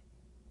sin.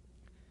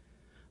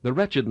 The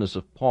wretchedness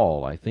of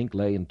Paul, I think,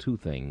 lay in two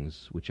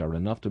things, which are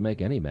enough to make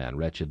any man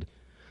wretched.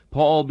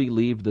 Paul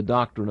believed the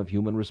doctrine of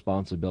human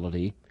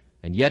responsibility,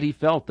 and yet he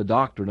felt the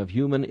doctrine of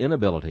human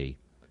inability.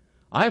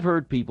 I've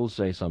heard people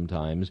say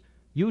sometimes,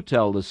 You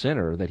tell the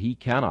sinner that he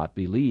cannot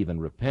believe and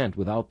repent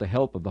without the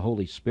help of the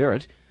Holy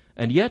Spirit,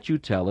 and yet you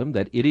tell him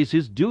that it is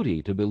his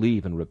duty to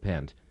believe and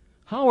repent.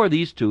 How are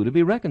these two to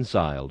be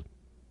reconciled?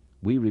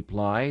 We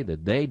reply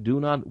that they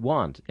do not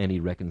want any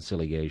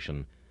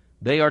reconciliation.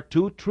 They are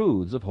two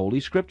truths of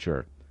Holy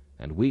Scripture,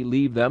 and we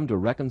leave them to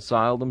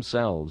reconcile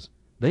themselves.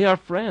 They are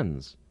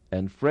friends,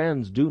 and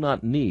friends do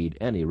not need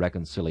any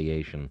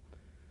reconciliation.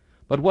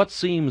 But what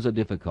seems a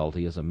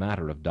difficulty as a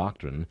matter of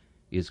doctrine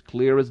is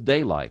clear as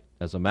daylight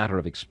as a matter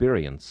of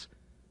experience.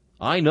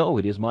 I know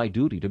it is my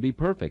duty to be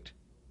perfect,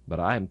 but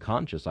I am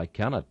conscious I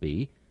cannot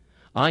be.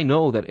 I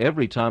know that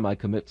every time I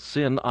commit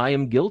sin I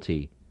am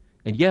guilty,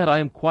 and yet I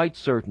am quite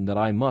certain that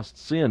I must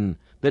sin,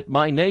 that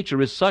my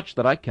nature is such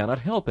that I cannot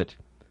help it.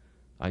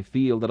 I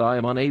feel that I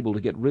am unable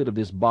to get rid of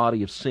this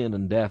body of sin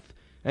and death,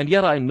 and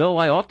yet I know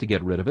I ought to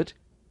get rid of it.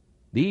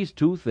 These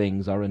two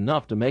things are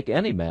enough to make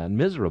any man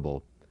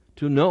miserable,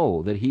 to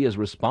know that he is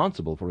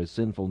responsible for his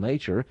sinful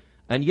nature,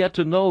 and yet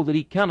to know that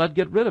he cannot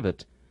get rid of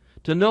it,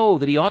 to know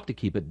that he ought to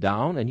keep it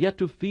down, and yet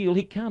to feel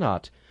he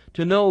cannot,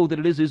 to know that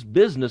it is his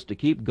business to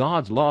keep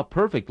God's law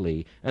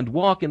perfectly, and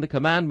walk in the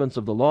commandments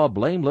of the law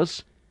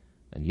blameless,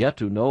 and yet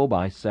to know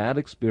by sad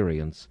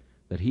experience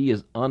that he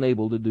is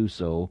unable to do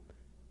so,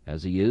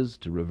 as he is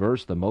to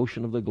reverse the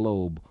motion of the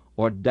globe,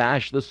 or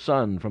dash the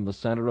sun from the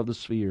center of the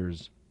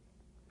spheres.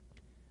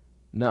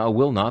 Now,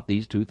 will not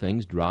these two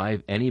things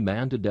drive any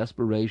man to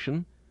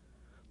desperation?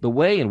 The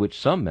way in which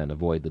some men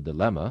avoid the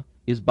dilemma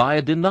is by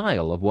a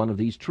denial of one of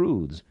these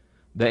truths.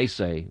 They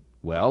say,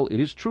 Well, it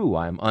is true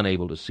I am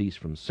unable to cease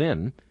from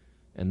sin,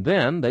 and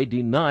then they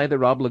deny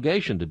their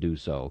obligation to do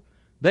so.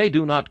 They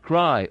do not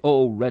cry,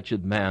 O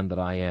wretched man that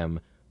I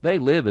am. They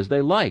live as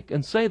they like,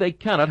 and say they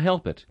cannot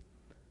help it.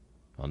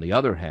 On the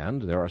other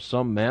hand, there are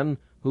some men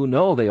who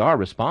know they are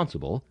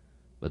responsible,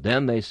 but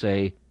then they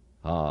say,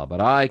 Ah, but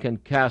I can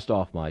cast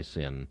off my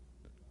sin.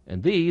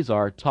 And these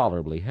are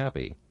tolerably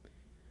happy.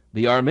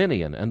 The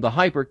Arminian and the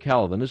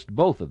Hyper-Calvinist,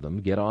 both of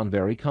them, get on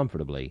very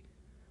comfortably.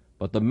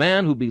 But the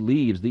man who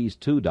believes these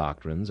two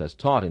doctrines, as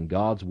taught in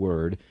God's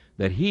Word,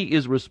 that he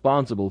is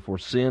responsible for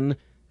sin,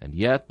 and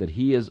yet that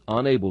he is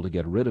unable to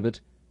get rid of it,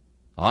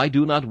 I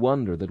do not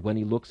wonder that when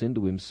he looks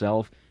into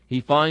himself,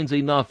 he finds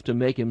enough to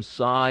make him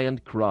sigh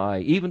and cry,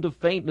 even to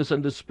faintness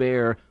and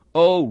despair,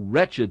 "O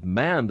wretched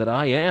man that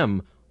I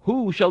am!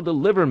 Who shall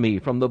deliver me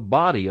from the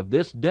body of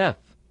this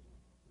death?"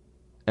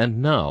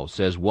 And now,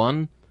 says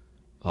one,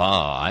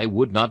 I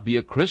would not be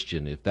a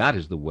Christian if that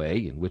is the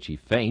way in which he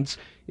faints,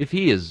 if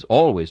he is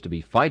always to be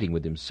fighting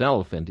with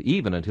himself, and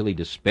even until he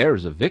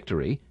despairs of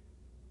victory.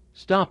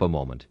 Stop a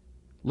moment.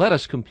 Let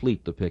us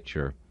complete the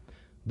picture.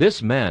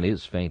 This man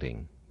is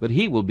fainting, but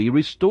he will be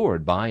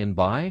restored by and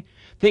by.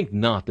 Think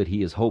not that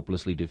he is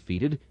hopelessly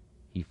defeated.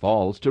 He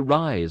falls to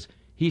rise.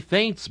 He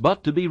faints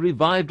but to be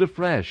revived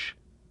afresh.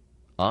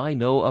 I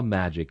know a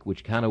magic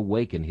which can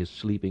awaken his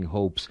sleeping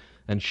hopes,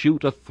 and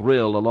shoot a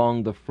thrill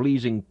along the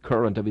freezing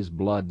current of his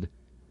blood.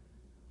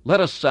 Let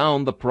us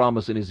sound the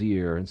promise in his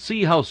ear, and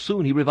see how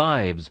soon he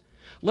revives.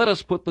 Let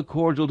us put the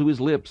cordial to his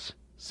lips.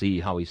 See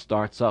how he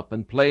starts up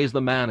and plays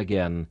the man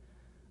again.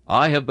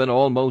 I have been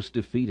almost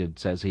defeated,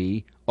 says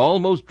he,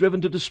 almost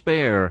driven to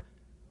despair.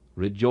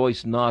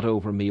 Rejoice not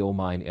over me, O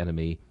mine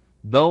enemy.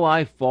 Though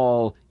I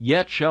fall,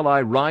 yet shall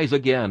I rise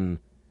again.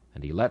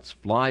 And he lets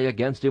fly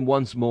against him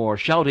once more,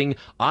 shouting,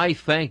 I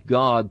thank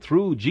God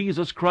through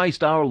Jesus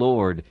Christ our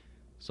Lord.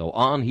 So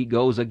on he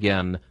goes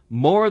again,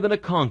 more than a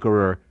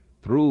conqueror,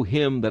 through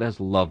him that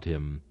has loved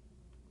him.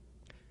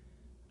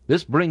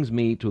 This brings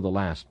me to the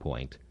last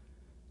point,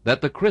 that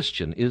the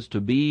Christian is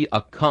to be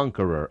a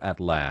conqueror at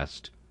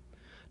last.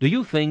 Do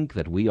you think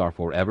that we are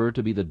forever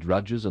to be the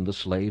drudges and the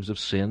slaves of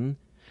sin?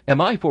 Am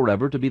I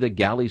forever to be the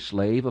galley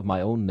slave of my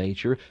own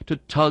nature, to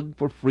tug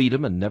for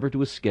freedom and never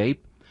to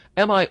escape?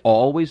 Am I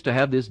always to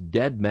have this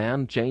dead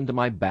man chained to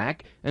my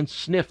back, and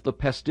sniff the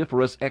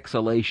pestiferous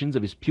exhalations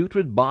of his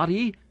putrid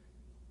body?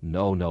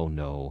 No, no,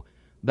 no.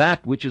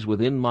 That which is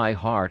within my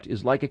heart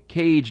is like a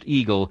caged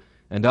eagle,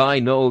 and I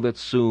know that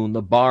soon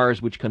the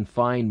bars which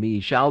confine me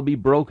shall be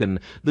broken,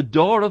 the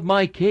door of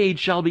my cage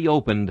shall be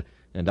opened,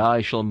 and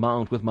I shall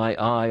mount with my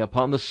eye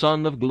upon the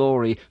sun of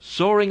glory,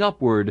 soaring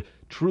upward,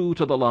 true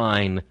to the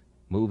line,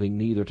 moving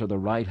neither to the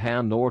right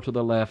hand nor to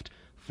the left,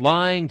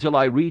 flying till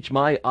I reach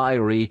my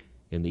eyrie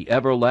in the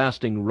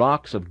everlasting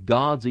rocks of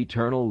God's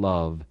eternal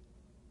love.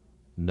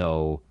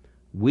 No,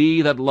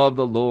 we that love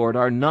the Lord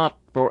are not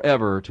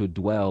forever to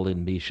dwell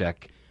in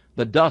Meshech.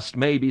 The dust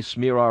may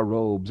besmear our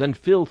robes, and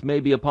filth may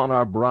be upon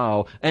our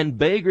brow, and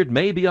beggared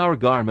may be our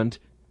garment,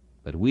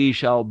 but we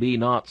shall be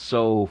not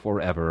so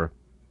forever.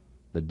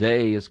 The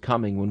day is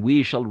coming when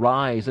we shall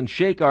rise and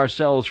shake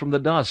ourselves from the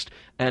dust,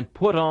 and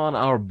put on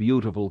our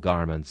beautiful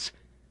garments.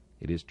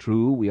 It is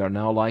true we are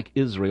now like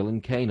Israel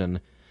in Canaan.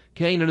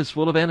 Canaan is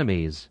full of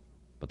enemies,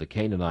 but the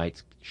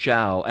Canaanites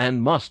shall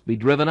and must be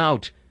driven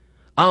out.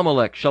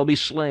 Amalek shall be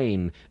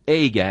slain,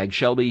 Agag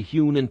shall be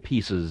hewn in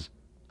pieces.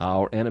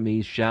 Our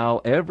enemies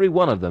shall, every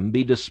one of them,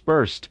 be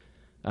dispersed,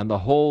 and the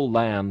whole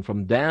land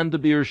from Dan to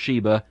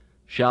Beersheba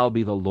shall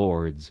be the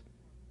Lord's.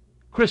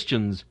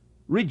 Christians,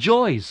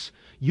 rejoice!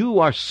 You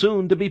are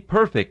soon to be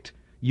perfect.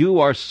 You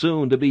are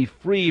soon to be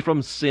free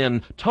from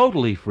sin,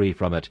 totally free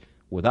from it,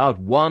 without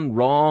one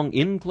wrong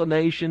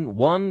inclination,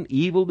 one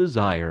evil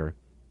desire.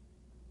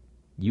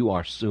 You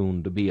are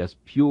soon to be as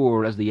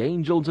pure as the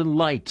angels in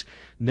light.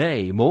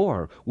 Nay,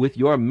 more, with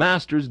your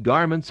Master's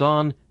garments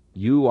on,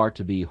 you are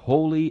to be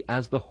holy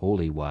as the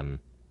Holy One.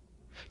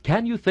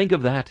 Can you think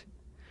of that?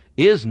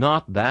 Is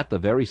not that the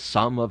very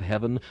sum of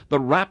heaven, the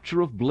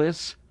rapture of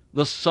bliss,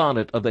 the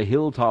sonnet of the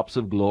hilltops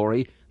of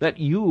glory, that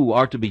you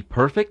are to be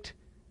perfect?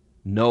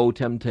 No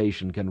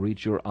temptation can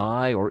reach your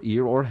eye or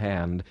ear or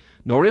hand,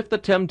 nor if the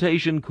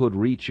temptation could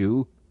reach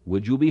you,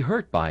 would you be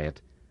hurt by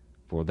it.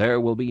 For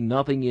there will be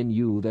nothing in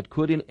you that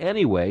could in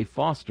any way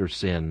foster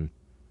sin.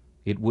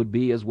 It would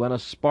be as when a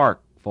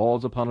spark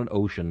falls upon an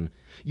ocean.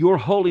 Your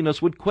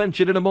holiness would quench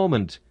it in a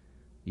moment.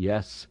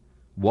 Yes,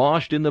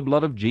 washed in the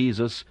blood of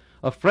Jesus,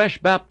 afresh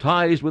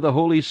baptized with the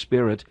Holy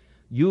Spirit,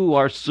 you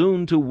are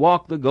soon to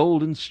walk the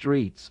golden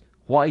streets,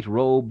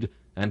 white-robed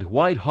and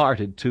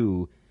white-hearted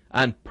too,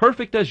 and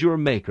perfect as your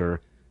Maker.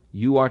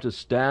 You are to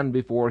stand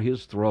before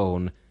his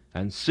throne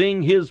and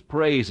sing his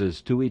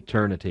praises to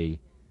eternity.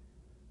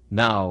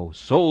 Now,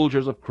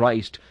 soldiers of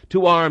Christ,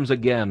 to arms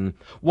again.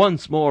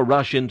 Once more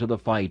rush into the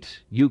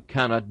fight. You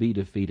cannot be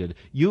defeated.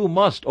 You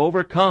must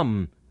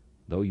overcome.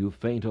 Though you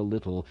faint a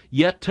little,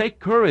 yet take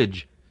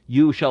courage.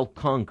 You shall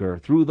conquer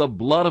through the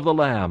blood of the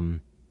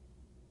Lamb.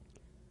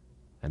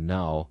 And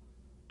now,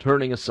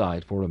 turning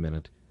aside for a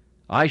minute,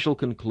 I shall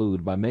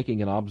conclude by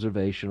making an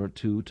observation or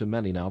two to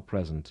many now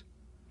present.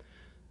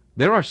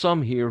 There are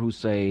some here who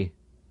say,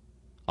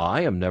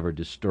 I am never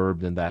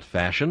disturbed in that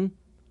fashion.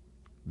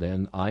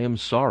 Then I am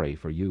sorry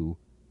for you.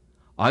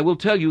 I will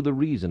tell you the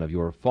reason of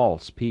your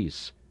false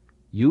peace.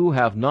 You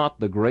have not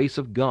the grace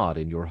of God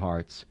in your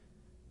hearts.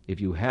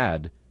 If you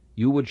had,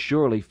 you would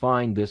surely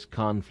find this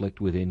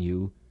conflict within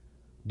you.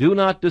 Do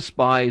not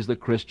despise the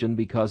Christian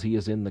because he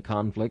is in the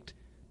conflict.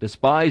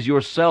 Despise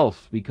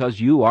yourself because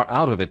you are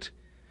out of it.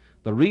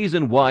 The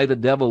reason why the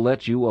devil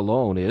lets you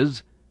alone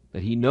is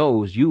that he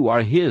knows you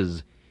are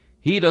his.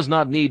 He does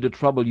not need to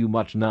trouble you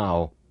much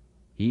now.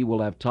 He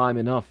will have time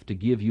enough to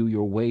give you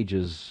your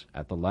wages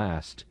at the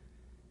last.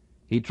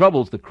 He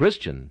troubles the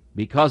Christian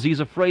because he's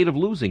afraid of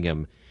losing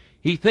him.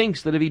 He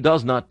thinks that if he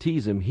does not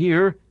tease him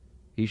here,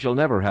 he shall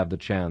never have the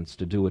chance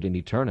to do it in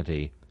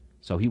eternity.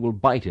 So he will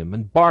bite him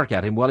and bark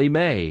at him while he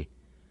may.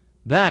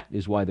 That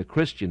is why the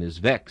Christian is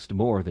vexed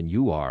more than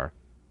you are.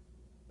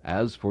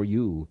 As for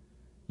you,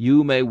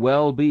 you may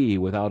well be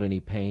without any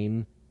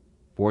pain,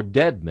 for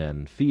dead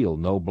men feel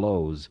no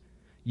blows.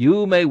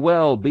 You may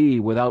well be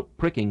without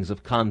prickings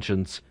of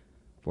conscience,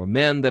 for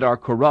men that are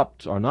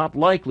corrupt are not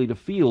likely to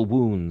feel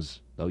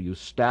wounds, though you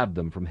stab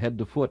them from head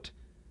to foot.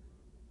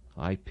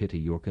 I pity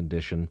your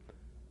condition,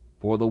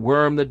 for the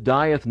worm that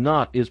dieth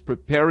not is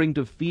preparing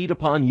to feed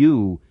upon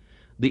you.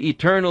 The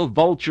eternal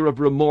vulture of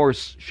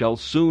remorse shall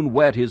soon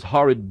wet his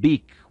horrid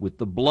beak with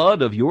the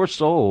blood of your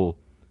soul.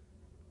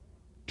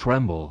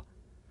 Tremble,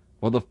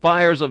 for the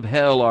fires of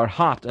hell are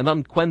hot and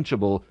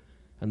unquenchable,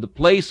 and the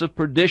place of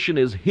perdition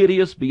is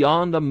hideous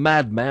beyond a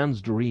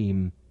madman's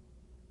dream.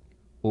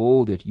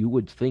 Oh, that you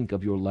would think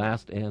of your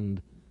last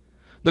end!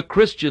 The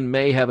Christian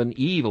may have an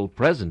evil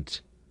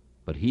present,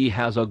 but he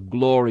has a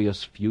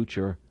glorious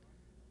future.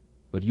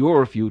 But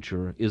your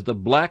future is the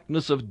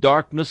blackness of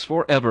darkness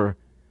forever.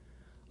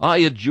 I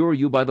adjure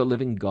you by the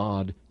living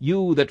God,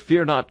 you that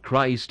fear not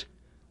Christ,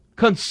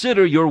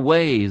 consider your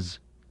ways.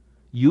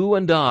 You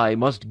and I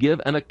must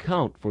give an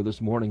account for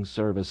this morning's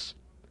service.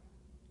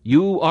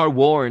 You are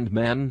warned,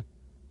 men.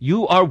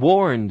 You are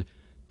warned.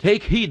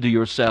 Take heed to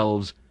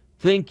yourselves.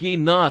 Think ye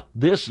not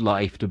this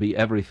life to be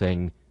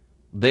everything.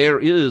 There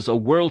is a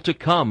world to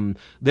come.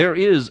 There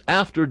is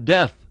after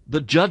death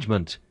the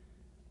judgment.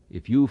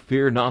 If you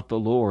fear not the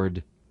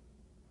Lord,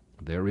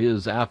 there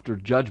is after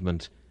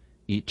judgment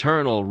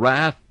eternal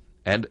wrath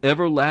and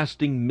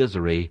everlasting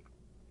misery.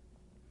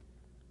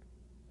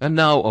 And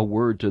now a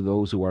word to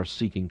those who are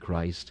seeking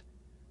Christ.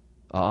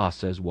 Ah,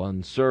 says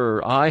one,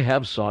 Sir, I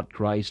have sought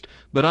Christ,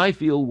 but I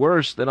feel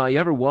worse than I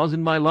ever was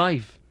in my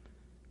life.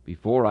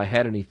 Before I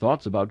had any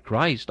thoughts about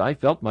Christ, I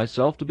felt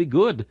myself to be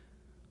good,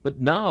 but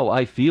now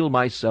I feel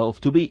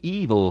myself to be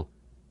evil.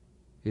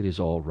 It is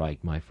all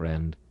right, my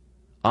friend.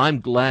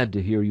 I'm glad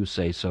to hear you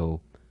say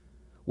so.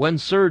 When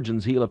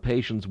surgeons heal a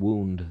patient's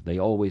wound, they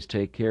always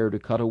take care to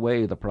cut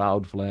away the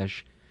proud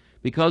flesh,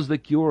 because the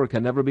cure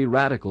can never be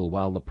radical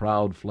while the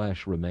proud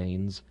flesh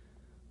remains.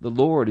 The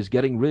Lord is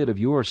getting rid of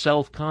your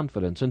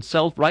self-confidence and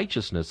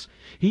self-righteousness.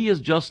 He is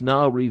just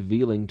now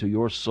revealing to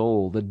your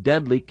soul the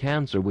deadly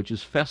cancer which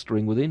is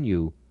festering within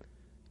you.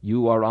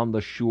 You are on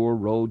the sure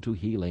road to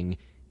healing,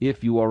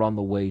 if you are on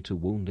the way to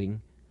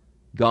wounding.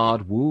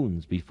 God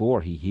wounds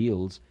before he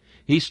heals.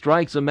 He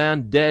strikes a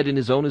man dead in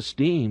his own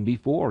esteem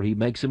before he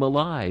makes him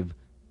alive.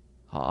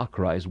 Ah,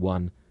 cries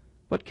one,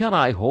 but can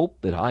I hope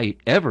that I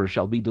ever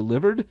shall be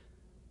delivered?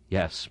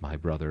 Yes, my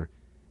brother,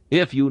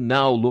 if you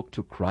now look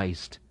to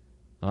Christ.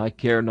 I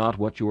care not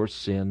what your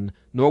sin,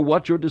 nor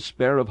what your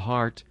despair of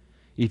heart.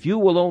 If you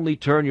will only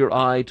turn your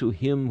eye to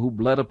him who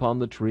bled upon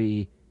the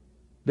tree,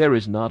 there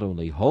is not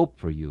only hope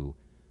for you,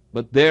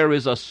 but there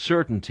is a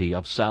certainty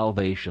of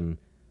salvation.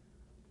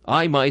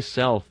 I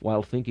myself,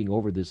 while thinking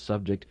over this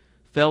subject,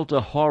 felt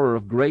a horror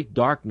of great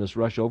darkness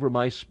rush over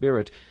my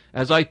spirit,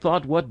 as I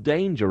thought what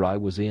danger I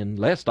was in,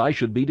 lest I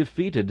should be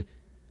defeated,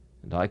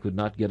 and I could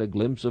not get a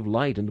glimpse of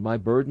light into my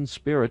burdened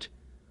spirit,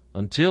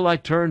 until I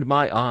turned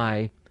my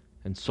eye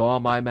and saw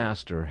my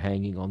Master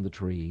hanging on the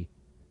tree.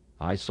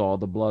 I saw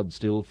the blood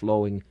still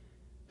flowing.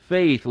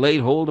 Faith laid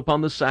hold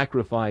upon the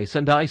sacrifice,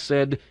 and I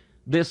said,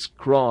 This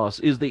cross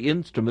is the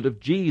instrument of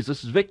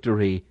Jesus'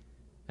 victory,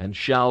 and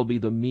shall be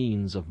the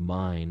means of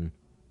mine.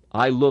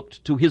 I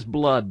looked to his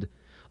blood.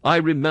 I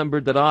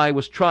remembered that I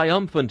was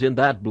triumphant in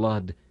that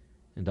blood,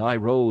 and I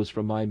rose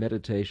from my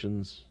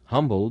meditations,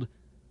 humbled,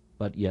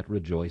 but yet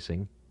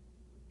rejoicing,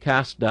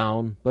 cast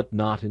down, but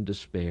not in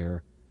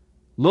despair,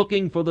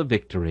 looking for the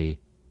victory.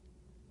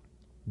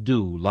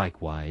 Do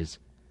likewise.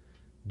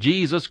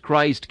 Jesus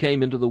Christ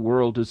came into the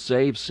world to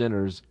save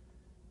sinners.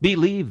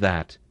 Believe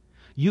that.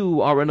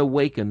 You are an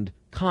awakened,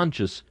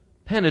 conscious,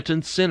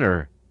 penitent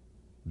sinner.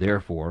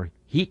 Therefore,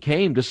 he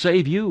came to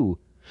save you.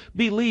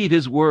 Believe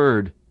his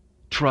word.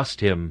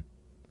 Trust him.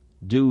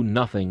 Do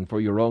nothing for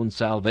your own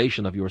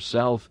salvation of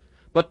yourself,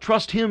 but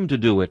trust him to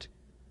do it.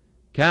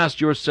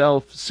 Cast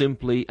yourself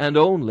simply and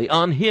only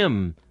on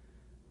him.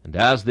 And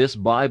as this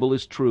Bible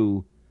is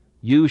true,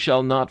 you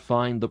shall not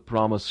find the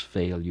promise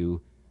fail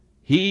you.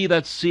 He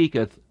that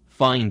seeketh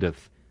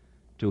findeth.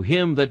 To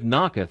him that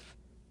knocketh,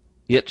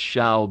 it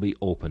shall be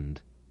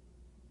opened.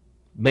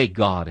 May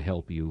God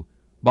help you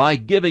by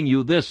giving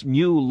you this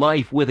new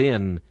life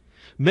within.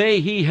 May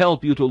he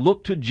help you to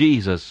look to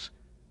Jesus,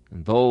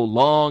 and though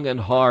long and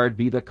hard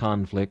be the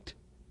conflict,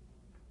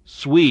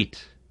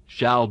 sweet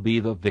shall be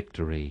the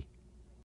victory.